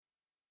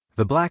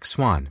The Black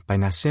Swan by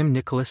Nassim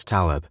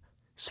Taleb.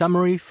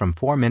 Summary from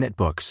 4-Minute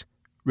Books.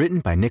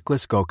 Written by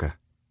Nicholas Goka.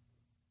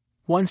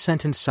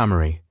 One-sentence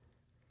summary.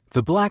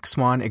 The Black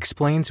Swan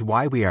explains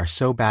why we are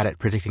so bad at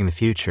predicting the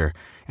future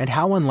and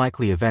how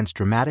unlikely events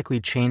dramatically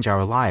change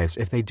our lives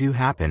if they do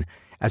happen,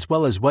 as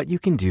well as what you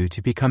can do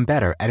to become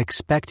better at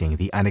expecting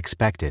the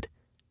unexpected.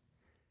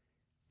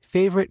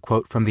 Favorite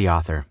quote from the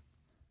author.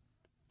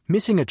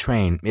 Missing a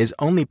train is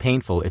only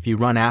painful if you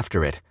run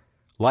after it.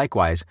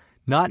 Likewise,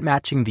 not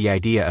matching the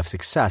idea of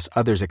success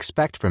others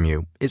expect from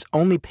you is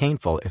only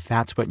painful if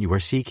that's what you are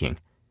seeking.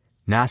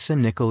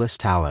 Nassim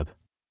Taleb.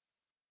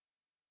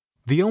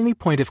 The only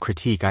point of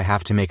critique I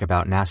have to make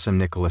about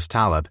Nassim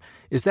Taleb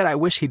is that I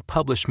wish he'd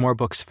publish more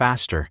books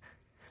faster.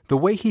 The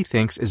way he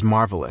thinks is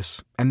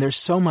marvelous, and there's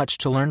so much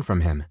to learn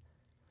from him.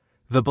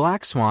 The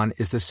Black Swan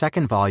is the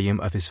second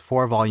volume of his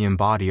 4-volume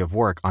body of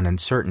work on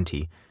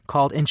uncertainty,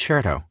 called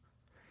Incerto.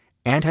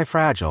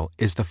 Antifragile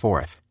is the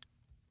fourth.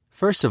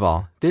 First of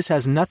all, this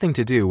has nothing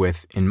to do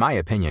with, in my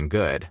opinion,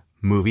 good,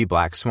 movie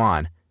Black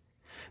Swan.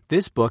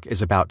 This book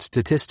is about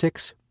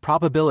statistics,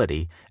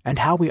 probability, and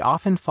how we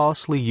often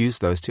falsely use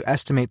those to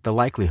estimate the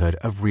likelihood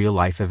of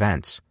real-life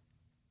events.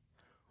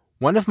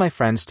 One of my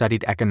friends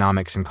studied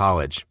economics in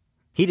college.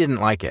 He didn't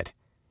like it.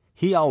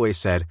 He always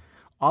said,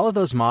 all of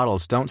those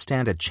models don't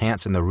stand a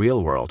chance in the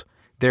real world.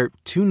 They're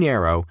too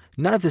narrow.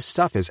 None of this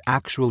stuff is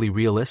actually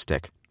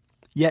realistic.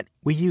 Yet,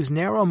 we use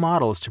narrow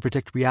models to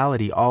predict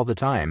reality all the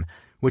time,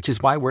 which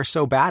is why we're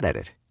so bad at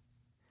it.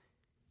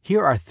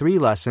 Here are 3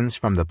 lessons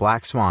from the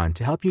Black Swan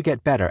to help you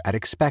get better at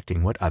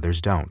expecting what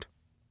others don't.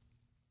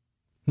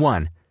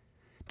 1.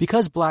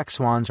 Because black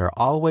swans are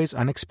always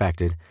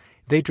unexpected,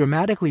 they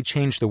dramatically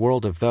change the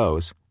world of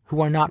those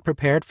who are not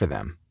prepared for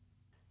them.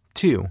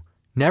 2.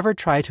 Never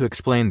try to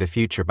explain the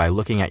future by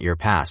looking at your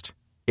past.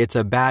 It's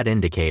a bad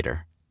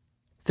indicator.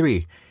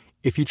 3.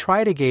 If you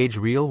try to gauge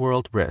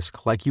real-world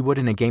risk like you would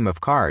in a game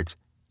of cards,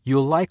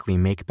 you'll likely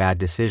make bad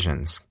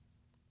decisions.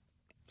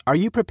 Are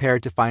you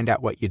prepared to find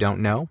out what you don't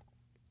know?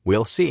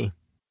 We'll see.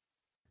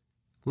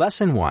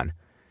 Lesson 1.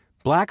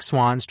 Black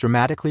swans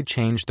dramatically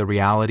change the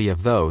reality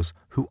of those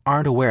who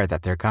aren't aware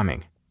that they're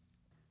coming.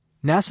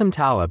 Nassim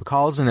Taleb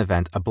calls an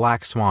event a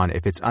black swan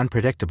if it's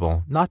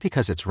unpredictable, not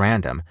because it's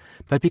random,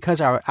 but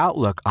because our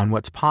outlook on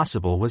what's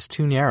possible was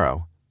too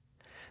narrow.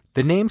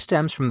 The name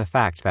stems from the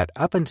fact that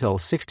up until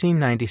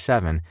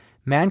 1697,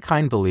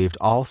 mankind believed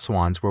all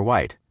swans were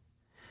white.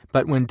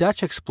 But when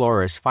Dutch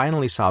explorers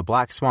finally saw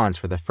black swans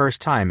for the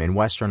first time in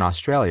Western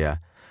Australia,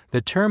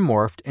 the term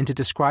morphed into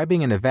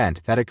describing an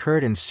event that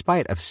occurred in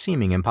spite of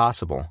seeming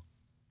impossible.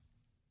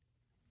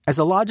 As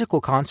a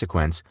logical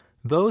consequence,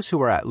 those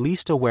who are at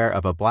least aware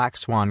of a black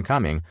swan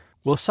coming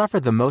will suffer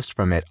the most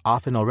from it,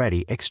 often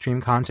already extreme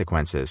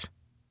consequences.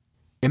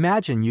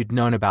 Imagine you'd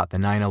known about the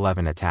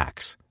 9/11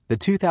 attacks, the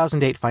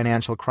 2008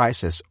 financial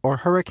crisis, or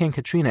Hurricane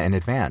Katrina in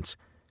advance.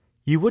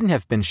 You wouldn't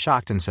have been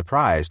shocked and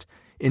surprised.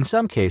 In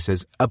some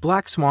cases, a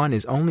black swan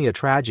is only a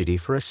tragedy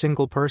for a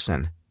single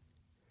person.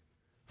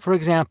 For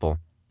example,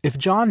 if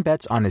John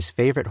bets on his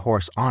favorite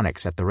horse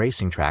Onyx at the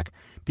racing track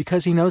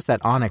because he knows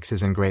that Onyx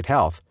is in great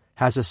health,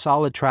 has a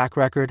solid track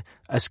record,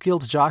 a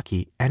skilled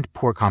jockey, and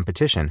poor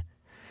competition,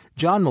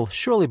 John will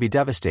surely be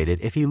devastated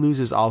if he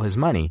loses all his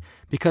money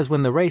because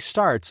when the race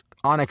starts,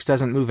 Onyx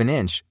doesn't move an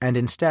inch and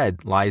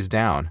instead lies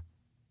down.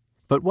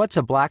 But what's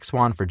a black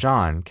swan for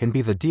John can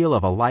be the deal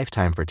of a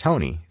lifetime for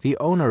Tony, the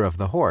owner of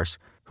the horse,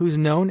 who's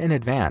known in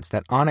advance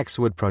that Onyx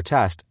would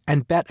protest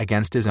and bet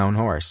against his own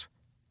horse.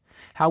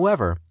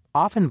 However,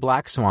 often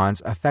black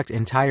swans affect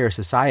entire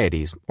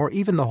societies or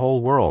even the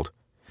whole world.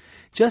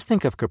 Just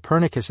think of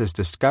Copernicus's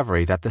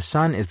discovery that the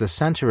sun is the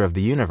center of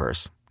the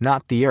universe,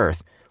 not the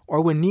earth, or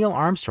when Neil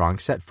Armstrong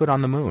set foot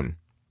on the moon.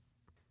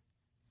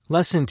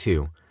 Lesson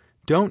 2.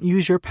 Don't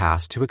use your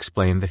past to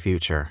explain the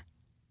future.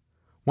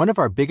 One of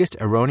our biggest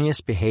erroneous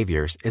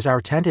behaviors is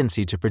our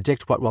tendency to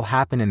predict what will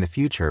happen in the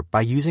future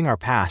by using our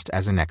past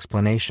as an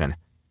explanation.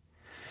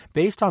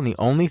 Based on the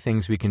only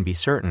things we can be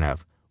certain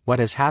of, what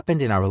has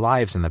happened in our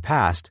lives in the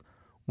past,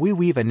 we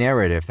weave a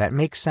narrative that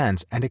makes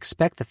sense and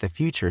expect that the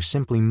future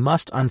simply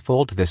must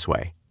unfold this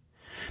way.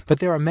 But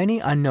there are many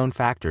unknown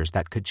factors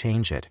that could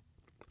change it.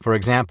 For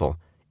example,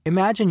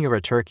 imagine you're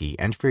a turkey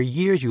and for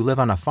years you live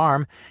on a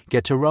farm,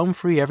 get to roam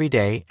free every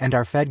day, and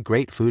are fed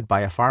great food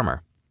by a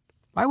farmer.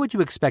 Why would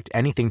you expect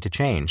anything to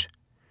change?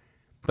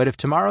 But if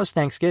tomorrow's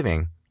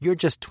Thanksgiving, you're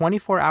just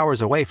 24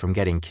 hours away from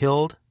getting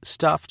killed,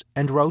 stuffed,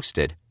 and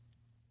roasted.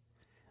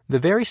 The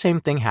very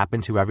same thing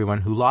happened to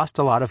everyone who lost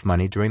a lot of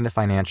money during the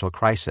financial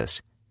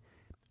crisis.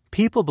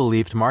 People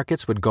believed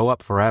markets would go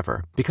up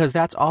forever because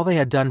that's all they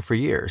had done for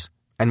years,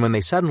 and when they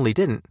suddenly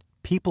didn't,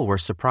 people were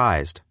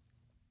surprised.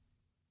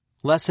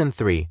 Lesson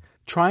 3.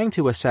 Trying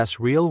to assess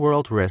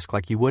real-world risk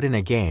like you would in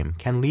a game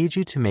can lead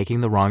you to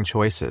making the wrong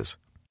choices.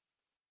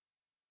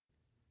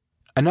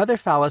 Another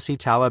fallacy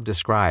Taleb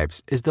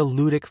describes is the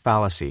ludic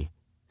fallacy.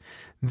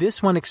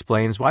 This one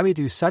explains why we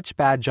do such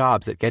bad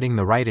jobs at getting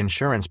the right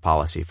insurance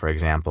policy, for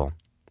example.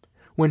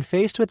 When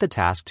faced with the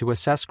task to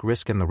assess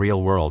risk in the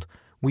real world,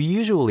 we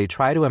usually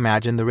try to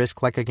imagine the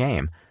risk like a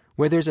game,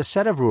 where there's a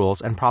set of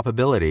rules and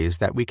probabilities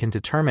that we can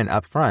determine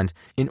upfront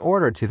in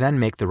order to then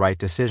make the right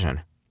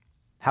decision.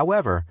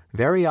 However,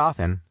 very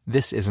often,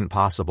 this isn't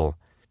possible.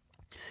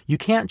 You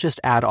can't just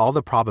add all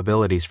the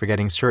probabilities for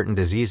getting certain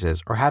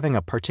diseases or having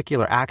a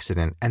particular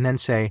accident and then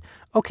say,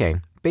 okay,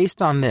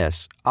 based on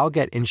this, I'll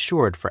get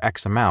insured for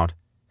X amount.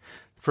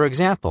 For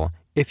example,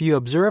 if you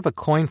observe a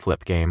coin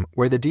flip game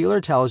where the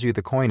dealer tells you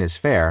the coin is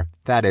fair,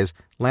 that is,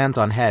 lands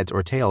on heads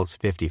or tails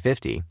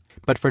 50-50,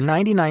 but for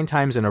 99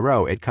 times in a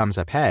row it comes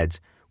up heads,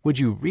 would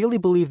you really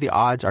believe the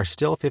odds are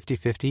still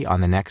 50-50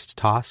 on the next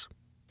toss?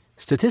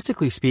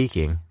 Statistically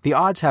speaking, the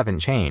odds haven't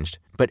changed,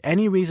 but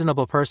any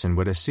reasonable person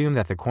would assume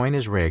that the coin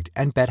is rigged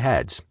and bet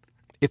heads.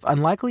 If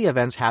unlikely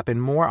events happen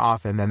more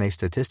often than they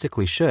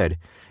statistically should,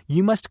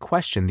 you must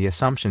question the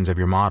assumptions of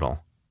your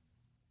model.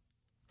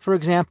 For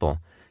example,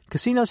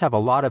 casinos have a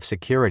lot of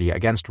security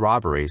against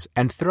robberies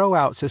and throw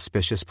out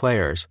suspicious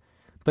players.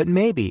 But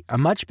maybe a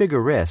much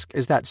bigger risk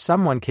is that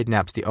someone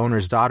kidnaps the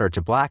owner's daughter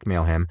to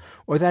blackmail him,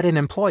 or that an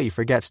employee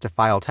forgets to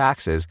file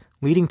taxes,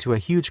 leading to a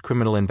huge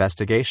criminal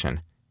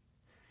investigation.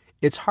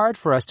 It's hard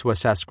for us to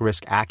assess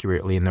risk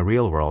accurately in the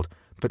real world,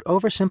 but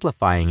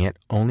oversimplifying it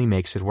only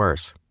makes it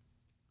worse.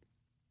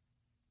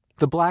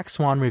 The Black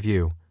Swan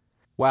Review.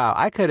 Wow,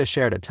 I could have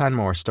shared a ton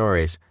more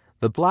stories.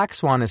 The Black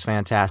Swan is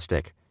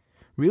fantastic.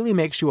 Really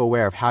makes you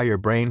aware of how your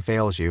brain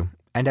fails you,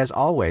 and as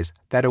always,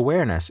 that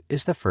awareness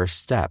is the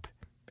first step.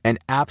 An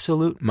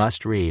absolute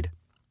must-read.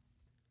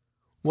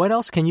 What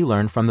else can you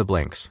learn from the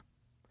blinks?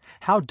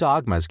 How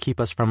dogmas keep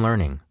us from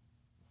learning.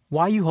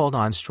 Why you hold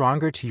on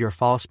stronger to your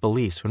false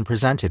beliefs when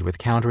presented with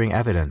countering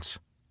evidence.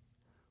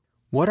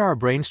 What our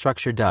brain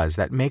structure does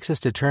that makes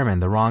us determine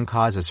the wrong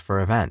causes for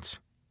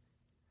events.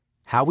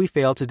 How we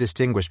fail to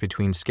distinguish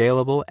between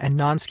scalable and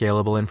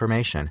non-scalable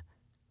information.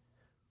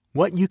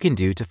 What you can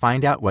do to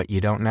find out what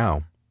you don't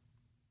know.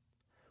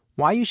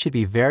 Why you should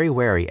be very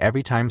wary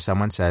every time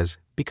someone says,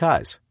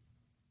 because.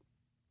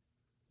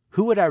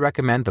 Who would I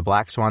recommend the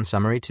Black Swan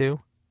summary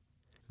to?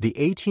 The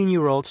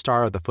 18-year-old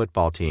star of the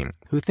football team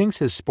who thinks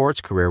his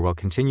sports career will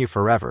continue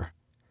forever.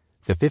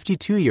 The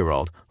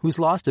 52-year-old who's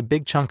lost a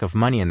big chunk of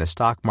money in the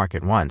stock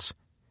market once.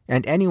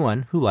 And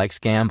anyone who likes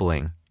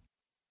gambling.